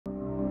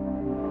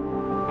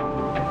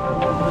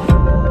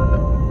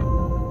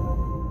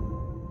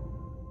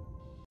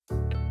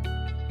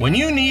When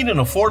you need an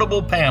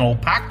affordable panel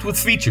packed with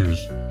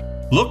features,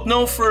 look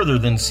no further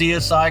than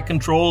CSI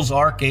Controls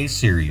RK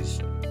Series.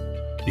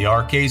 The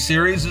RK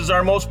Series is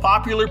our most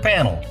popular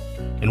panel,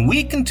 and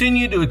we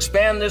continue to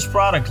expand this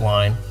product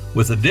line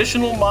with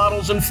additional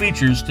models and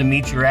features to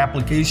meet your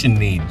application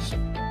needs.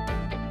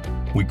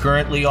 We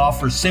currently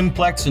offer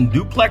simplex and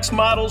duplex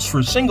models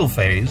for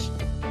single-phase,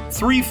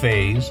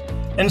 three-phase,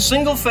 and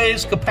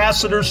single-phase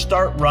capacitor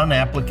start-run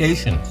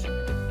applications.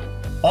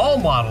 All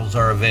models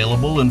are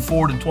available in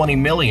 4 to 20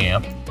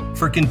 milliamp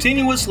for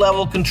continuous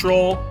level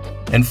control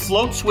and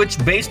float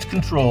switch-based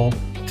control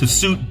to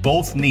suit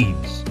both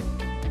needs.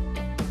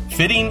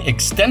 Fitting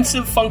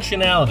extensive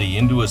functionality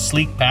into a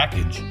sleek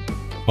package,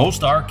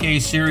 most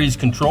RK Series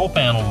control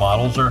panel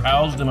models are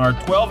housed in our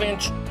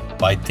 12-inch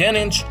by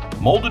 10-inch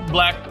molded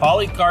black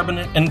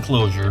polycarbonate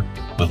enclosure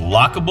with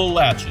lockable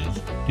latches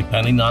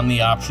depending on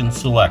the option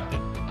selected.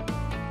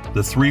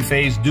 The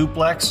three-phase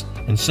duplex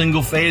and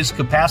single-phase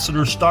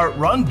capacitor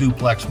start-run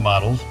duplex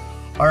models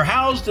are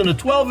housed in a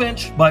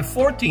 12-inch by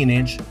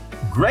 14-inch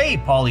gray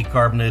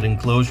polycarbonate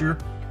enclosure,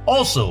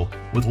 also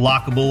with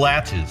lockable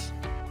latches.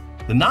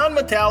 The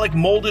non-metallic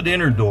molded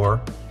inner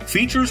door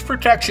features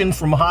protection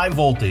from high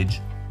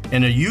voltage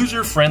and a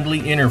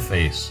user-friendly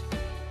interface.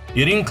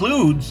 It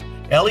includes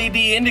LED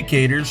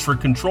indicators for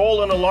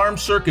control and alarm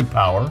circuit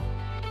power,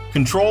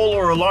 control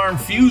or alarm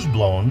fuse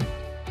blown,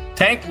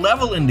 tank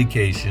level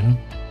indication,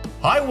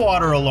 high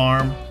water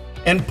alarm,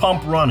 and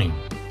pump running,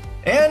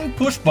 and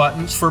push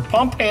buttons for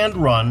pump hand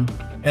run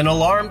and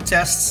alarm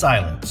test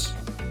silence.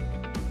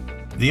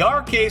 The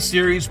RK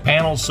Series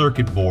panel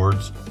circuit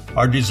boards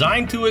are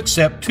designed to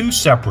accept two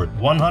separate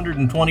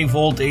 120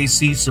 volt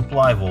AC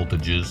supply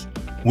voltages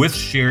with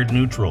shared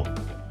neutral,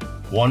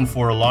 one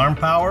for alarm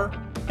power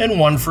and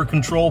one for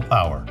control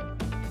power.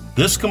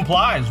 This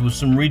complies with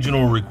some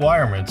regional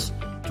requirements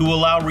to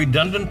allow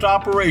redundant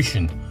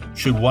operation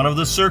should one of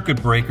the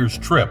circuit breakers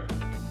trip.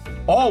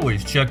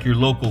 Always check your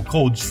local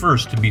codes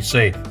first to be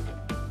safe.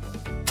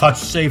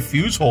 Touch-safe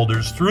fuse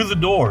holders through the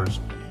doors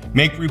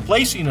make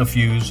replacing a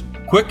fuse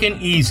quick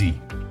and easy.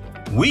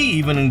 We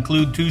even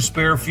include two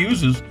spare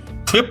fuses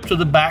clipped to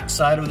the back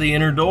side of the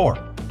inner door.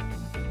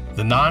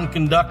 The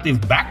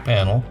non-conductive back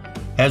panel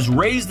has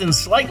raised and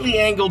slightly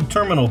angled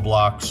terminal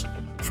blocks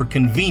for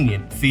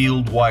convenient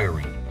field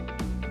wiring.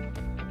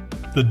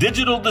 The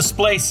Digital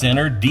Display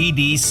Center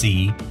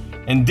DDC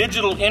and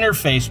Digital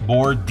Interface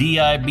Board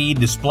DIB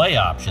display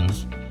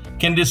options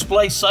can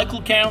display cycle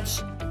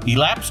counts,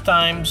 elapsed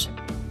times,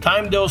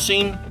 time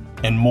dosing,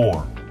 and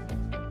more.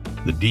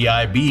 The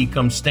DIB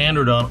comes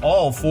standard on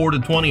all 4 to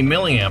 20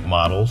 milliamp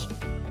models,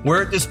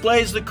 where it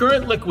displays the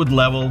current liquid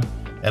level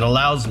and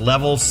allows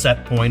level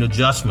set point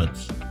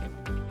adjustments.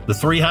 The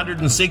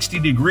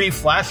 360-degree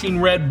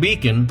flashing red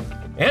beacon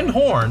and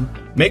horn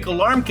make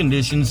alarm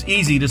conditions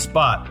easy to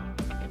spot.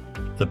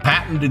 The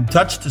patented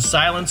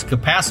touch-to-silence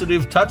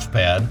capacitive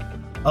touchpad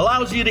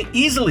allows you to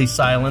easily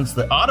silence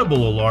the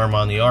audible alarm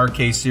on the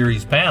RK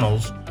Series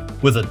panels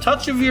with a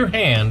touch of your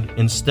hand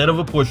instead of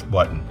a push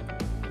button.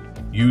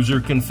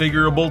 User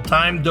configurable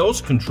time dose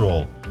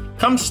control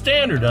comes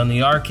standard on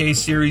the RK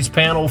Series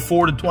panel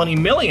 4 to 20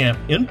 milliamp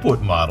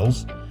input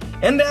models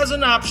and as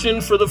an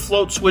option for the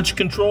float switch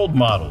controlled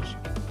models.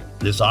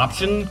 This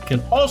option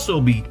can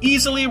also be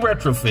easily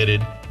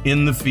retrofitted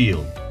in the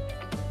field.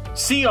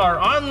 See our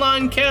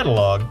online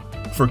catalog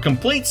for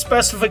complete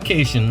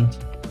specifications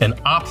and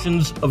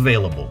options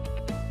available.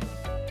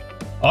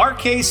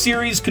 RK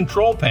Series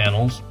control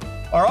panels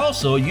are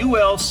also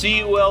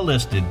UL/CUL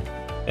listed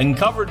and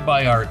covered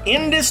by our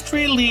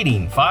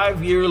industry-leading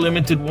 5-year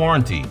limited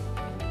warranty.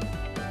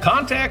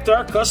 Contact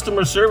our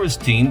customer service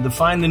team to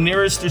find the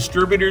nearest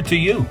distributor to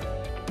you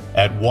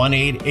at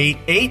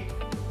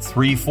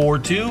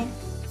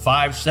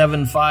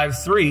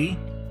 1-888-342-5753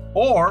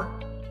 or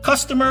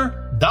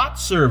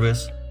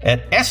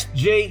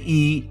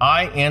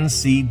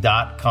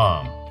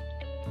customer.service@sjeinc.com.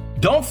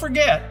 Don't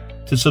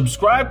forget to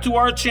subscribe to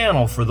our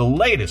channel for the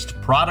latest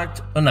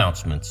product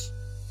announcements.